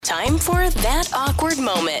Time for That Awkward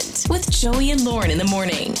Moment with Joey and Lauren in the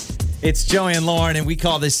morning. It's Joey and Lauren, and we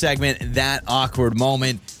call this segment That Awkward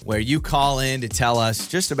Moment, where you call in to tell us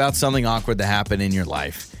just about something awkward that happened in your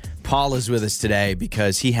life. Paul is with us today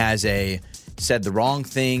because he has said the wrong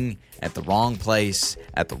thing at the wrong place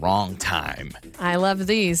at the wrong time. I love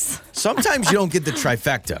these. Sometimes you don't get the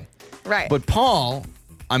trifecta. Right. But Paul,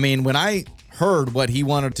 when I heard what he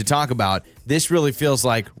wanted to talk about, this really feels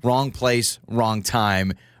like wrong place, wrong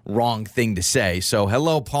time, wrong thing to say. So,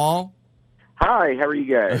 hello, Paul. Hi, how are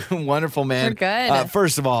you guys? Wonderful, man. We're good.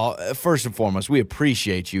 First and foremost, we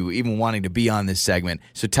appreciate you even wanting to be on this segment.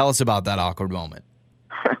 So tell us about that awkward moment.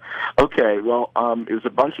 Okay, well, it was a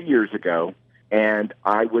bunch of years ago, and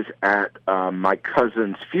I was at my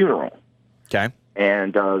cousin's funeral. Okay.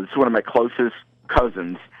 And this is one of my closest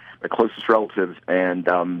cousins, my closest relatives, and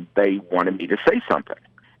they wanted me to say something.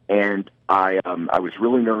 And I was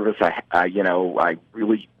really nervous. I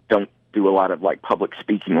really don't do a lot of public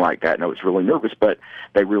speaking like that, and I was really nervous, but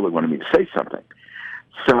they really wanted me to say something.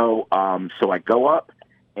 So I go up,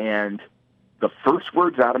 and the first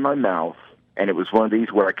words out of my mouth, and it was one of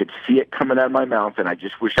these where I could see it coming out of my mouth, and I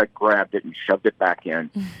just wish I grabbed it and shoved it back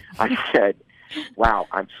in. I said, "Wow,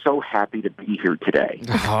 I'm so happy to be here today."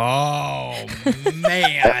 Oh,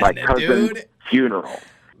 man, at my cousin's funeral.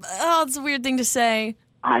 Oh, it's a weird thing to say.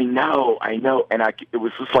 I know, and it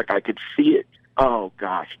was just like I could see it. Oh,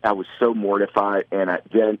 gosh, I was so mortified. And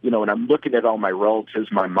then, and I'm looking at all my relatives.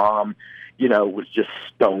 My mom, was just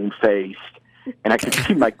stone-faced. And I could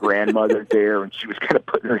see my grandmother there, and she was kind of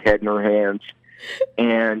putting her head in her hands.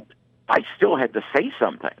 And I still had to say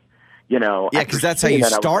something, Yeah, because that's how you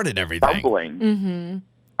started everything. Stumbling. Mm-hmm.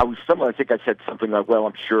 I was stumbling. I think I said something like, well,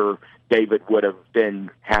 I'm sure David would have been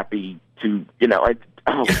happy to,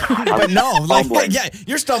 But no,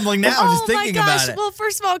 you're stumbling now just thinking about it. Well,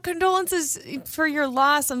 first of all, condolences for your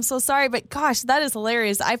loss. I'm so sorry, but gosh, that is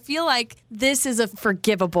hilarious. I feel like this is a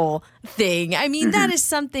forgivable thing. I mean, that is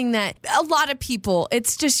something that a lot of people,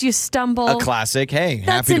 it's just you stumble. A classic, hey,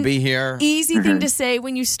 happy to be here. Easy thing to say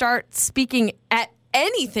when you start speaking at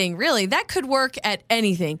anything, really. That could work at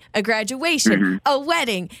anything. A graduation, a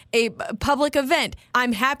wedding, a public event.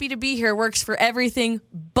 I'm happy to be here works for everything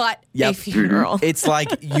but a funeral. It's like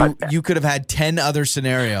you could have had 10 other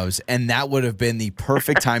scenarios, and that would have been the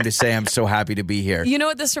perfect time to say, I'm so happy to be here. You know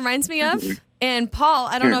what this reminds me of? And Paul,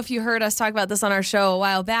 I don't know if you heard us talk about this on our show a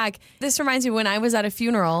while back. This reminds me when I was at a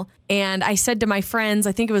funeral and I said to my friends,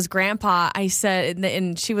 I think it was Grandpa, I said,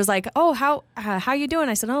 and she was like, "Oh, how you doing?"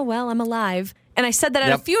 I said, "Oh, well, I'm alive." And I said that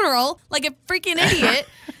at a funeral like a freaking idiot.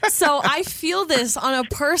 So I feel this on a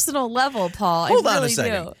personal level, Paul. Hold I on really a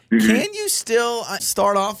second. do. Can you still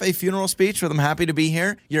start off a funeral speech with "I'm happy to be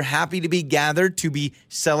here"? You're happy to be gathered to be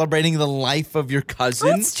celebrating the life of your cousin.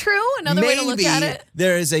 That's true. Another way to look at it.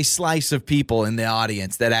 There is a slice of people in the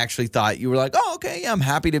audience that actually thought you were like, "Oh, okay, yeah, I'm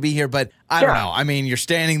happy to be here." But I don't know. I mean, you're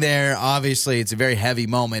standing there. Obviously, it's a very heavy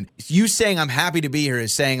moment. You saying "I'm happy to be here"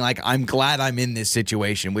 is saying like, "I'm glad I'm in this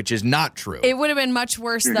situation," which is not true. It would have been much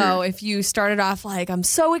worse, though, if you started off like, "I'm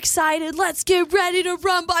so excited, let's get ready to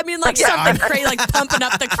rumble." I mean, like something crazy, like pumping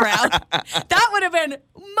up the crowd. That would have been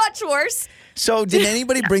much worse. So, did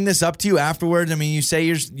anybody bring this up to you afterwards? I mean, you say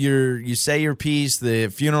you say your piece, the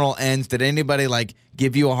funeral ends. Did anybody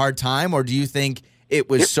give you a hard time, or do you think it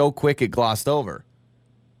was so quick it glossed over?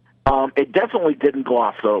 It definitely didn't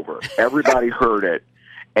gloss over. Everybody heard it,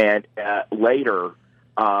 and later,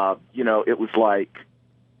 it was like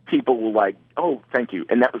people were like, "Oh, thank you,"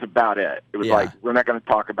 and that was about it. It was like, "We're not going to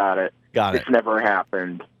talk about it. It's never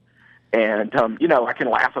happened." And I can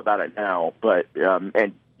laugh about it now, but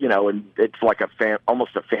and it's like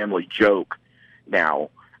almost a family joke now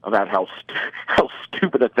about how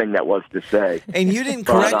stupid a thing that was to say. And you didn't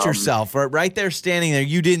correct yourself, right there standing there.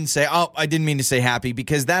 You didn't say, "Oh, I didn't mean to say happy,"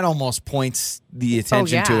 because that almost points the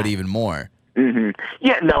attention to it even more. Mm-hmm.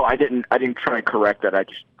 Yeah, no, I didn't try and correct it. I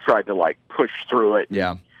just tried to push through it.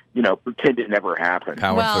 Yeah. Pretend it never happened.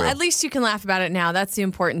 Well, at least you can laugh about it now. That's the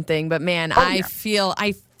important thing. But man, I feel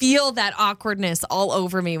that awkwardness all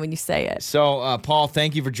over me when you say it. So, Paul,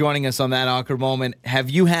 thank you for joining us on That Awkward Moment. Have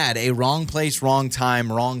you had a wrong place, wrong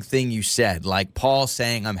time, wrong thing you said? Like Paul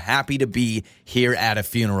saying, "I'm happy to be here at a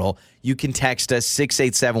funeral." You can text us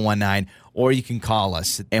 68719, or you can call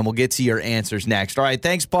us, and we'll get to your answers next. All right,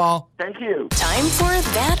 thanks, Paul. Thank you. Time for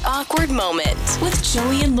That Awkward Moment with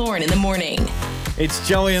Joey and Lauren in the morning. It's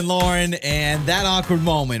Joey and Lauren, and That Awkward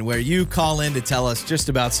Moment where you call in to tell us just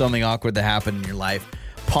about something awkward that happened in your life.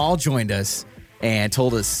 Paul joined us and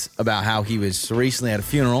told us about how he was recently at a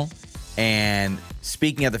funeral, and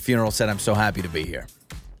speaking at the funeral said, "I'm so happy to be here."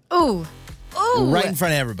 Ooh. Oh, right in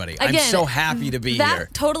front of everybody. I'm Again, so happy to be that here.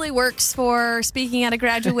 totally works for speaking at a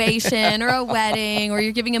graduation or a wedding, or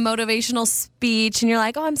you're giving a motivational speech and you're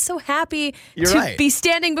like, oh, I'm so happy You're to right. be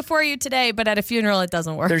standing before you today. But at a funeral, it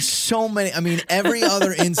doesn't work. There's so many. I mean, every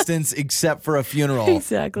other instance except for a funeral,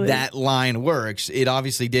 Exactly. that line works. It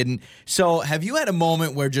obviously didn't. So have you had a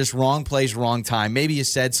moment where just wrong place, wrong time? Maybe you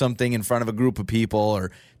said something in front of a group of people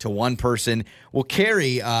or to one person. Well,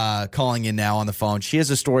 Carrie calling in now on the phone. She has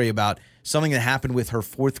a story about something that happened with her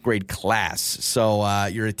fourth grade class. So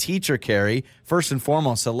you're a teacher, Carrie. First and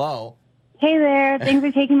foremost, hello. Hey there. Thanks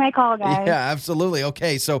for taking my call, guys. Yeah, absolutely.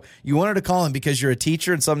 Okay, so you wanted to call in because you're a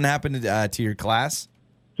teacher and something happened to your class?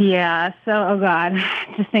 Yeah. So, oh God,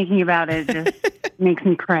 just thinking about it just makes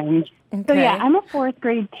me cringe. So yeah, I'm a fourth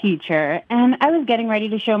grade teacher, and I was getting ready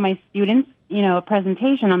to show my students, a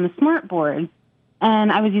presentation on the smart board.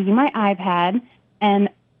 And I was using my iPad, and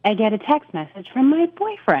I get a text message from my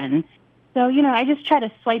boyfriend. So, I just try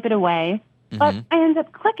to swipe it away, but I end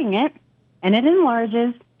up clicking it, and it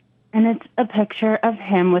enlarges, and it's a picture of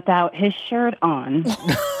him without his shirt on.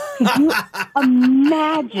 Could you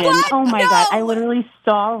imagine? What? Oh, my No. God. I literally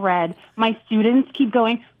saw red. My students keep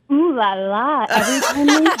going, ooh la la, every time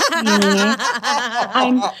they see me.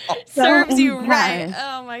 I'm so Serves you right. embarrassed.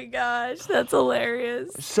 Oh my gosh, that's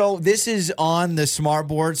hilarious. So this is on the smart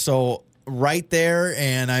board, so right there,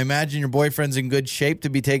 and I imagine your boyfriend's in good shape to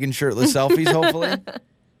be taking shirtless selfies, hopefully.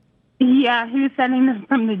 Yeah, he was sending them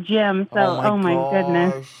from the gym, so, oh my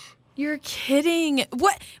goodness. gosh. You're kidding.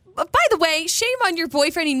 What? By the way, shame on your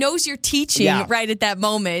boyfriend. He knows you're teaching Yeah. right at that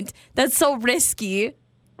moment. That's so risky.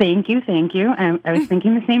 Thank you. I was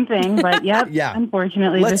thinking the same thing, but yep, Yeah.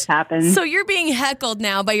 unfortunately Let's- this happened. So you're being heckled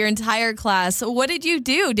now by your entire class. What did you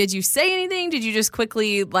do? Did you say anything? Did you just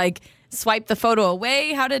quickly swipe the photo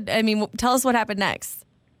away? Tell us what happened next.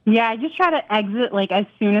 Yeah, I just tried to exit as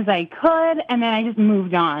soon as I could, and then I just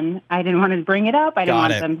moved on. I didn't want to bring it up. I didn't Got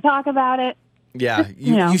want it. them to talk about it. Yeah,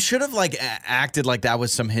 you, know. you should have acted like that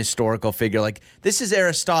was some historical figure. Like, this is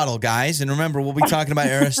Aristotle, guys, and remember we'll be talking about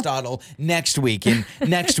Aristotle next week in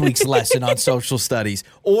next week's lesson on social studies.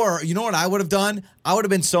 Or you know what I would have done? I would have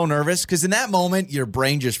been so nervous because in that moment your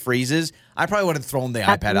brain just freezes. I probably would have thrown the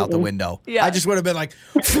iPad out the window. Yeah. I just would have been like,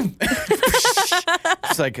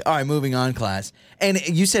 it's like, all right, moving on, class. And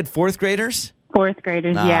you said fourth graders? Fourth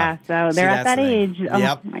graders, yeah. So See, they're at that's that the thing. age. Oh,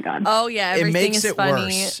 Yep. my God. Oh yeah, everything It makes is it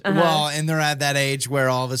funny. worse. Uh-huh. Well, and they're at that age where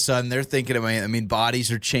all of a sudden they're thinking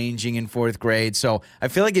bodies are changing in fourth grade. So I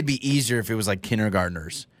feel like it'd be easier if it was like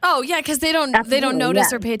kindergartners. Oh yeah, because they don't Absolutely, notice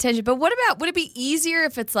yeah. or pay attention. But what about, would it be easier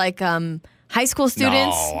if it's high school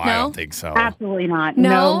students? I don't think so. Absolutely not.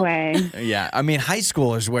 No? No way. Yeah, I mean, high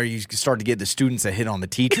school is where you start to get the students that hit on the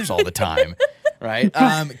teachers all the time, right?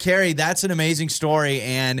 Carrie, that's an amazing story.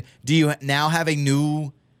 And do you now have a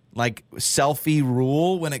new selfie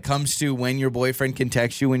rule when it comes to when your boyfriend can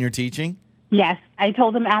text you when you're teaching? Yes, I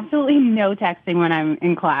told him absolutely no texting when I'm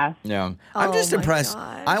in class. Yeah. I'm just Oh my impressed.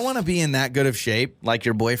 gosh. I want to be in that good of shape like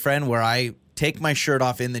your boyfriend where I take my shirt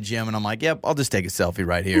off in the gym and I'm like, yep, I'll just take a selfie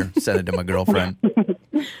right here. Send it to my girlfriend.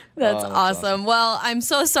 That's awesome. Well, I'm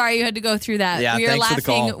so sorry you had to go through that. Yeah, we are thanks for the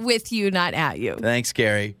call. laughing with you, not at you. Thanks,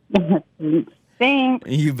 Carrie. Thanks.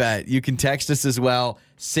 You bet. You can text us as well,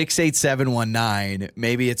 68719.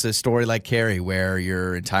 Maybe it's a story like Carrie where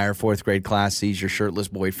your entire fourth grade class sees your shirtless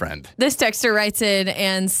boyfriend. This texter writes in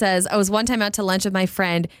and says, I was one time out to lunch with my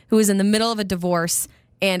friend who was in the middle of a divorce.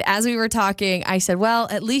 And as we were talking, I said, well,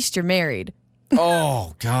 at least you're married.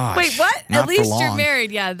 Oh, gosh. Wait, what? Not At least for you're long. married.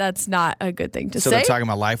 Yeah, that's not a good thing to So say. they're talking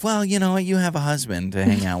about life. Well, you know what? You have a husband to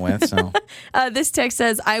hang out with, so. This text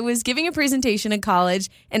says, I was giving a presentation in college,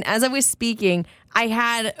 and as I was speaking, I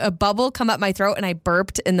had a bubble come up my throat, and I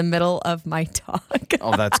burped in the middle of my talk.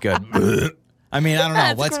 Oh, that's good. I mean, I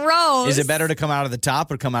don't know. That's gross. Is it better to come out of the top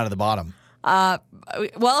or come out of the bottom? Well,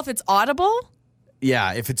 if it's audible,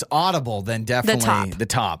 Yeah, if it's audible, then definitely top. the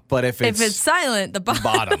top. But if it's silent, the bottom.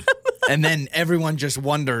 bottom. And then everyone just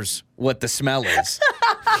wonders what the smell is.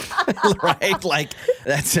 Right? Like,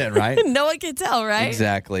 that's it, right? No one can tell, right?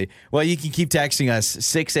 Exactly. Well, you can keep texting us,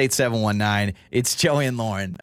 68719. It's Joey and Lauren.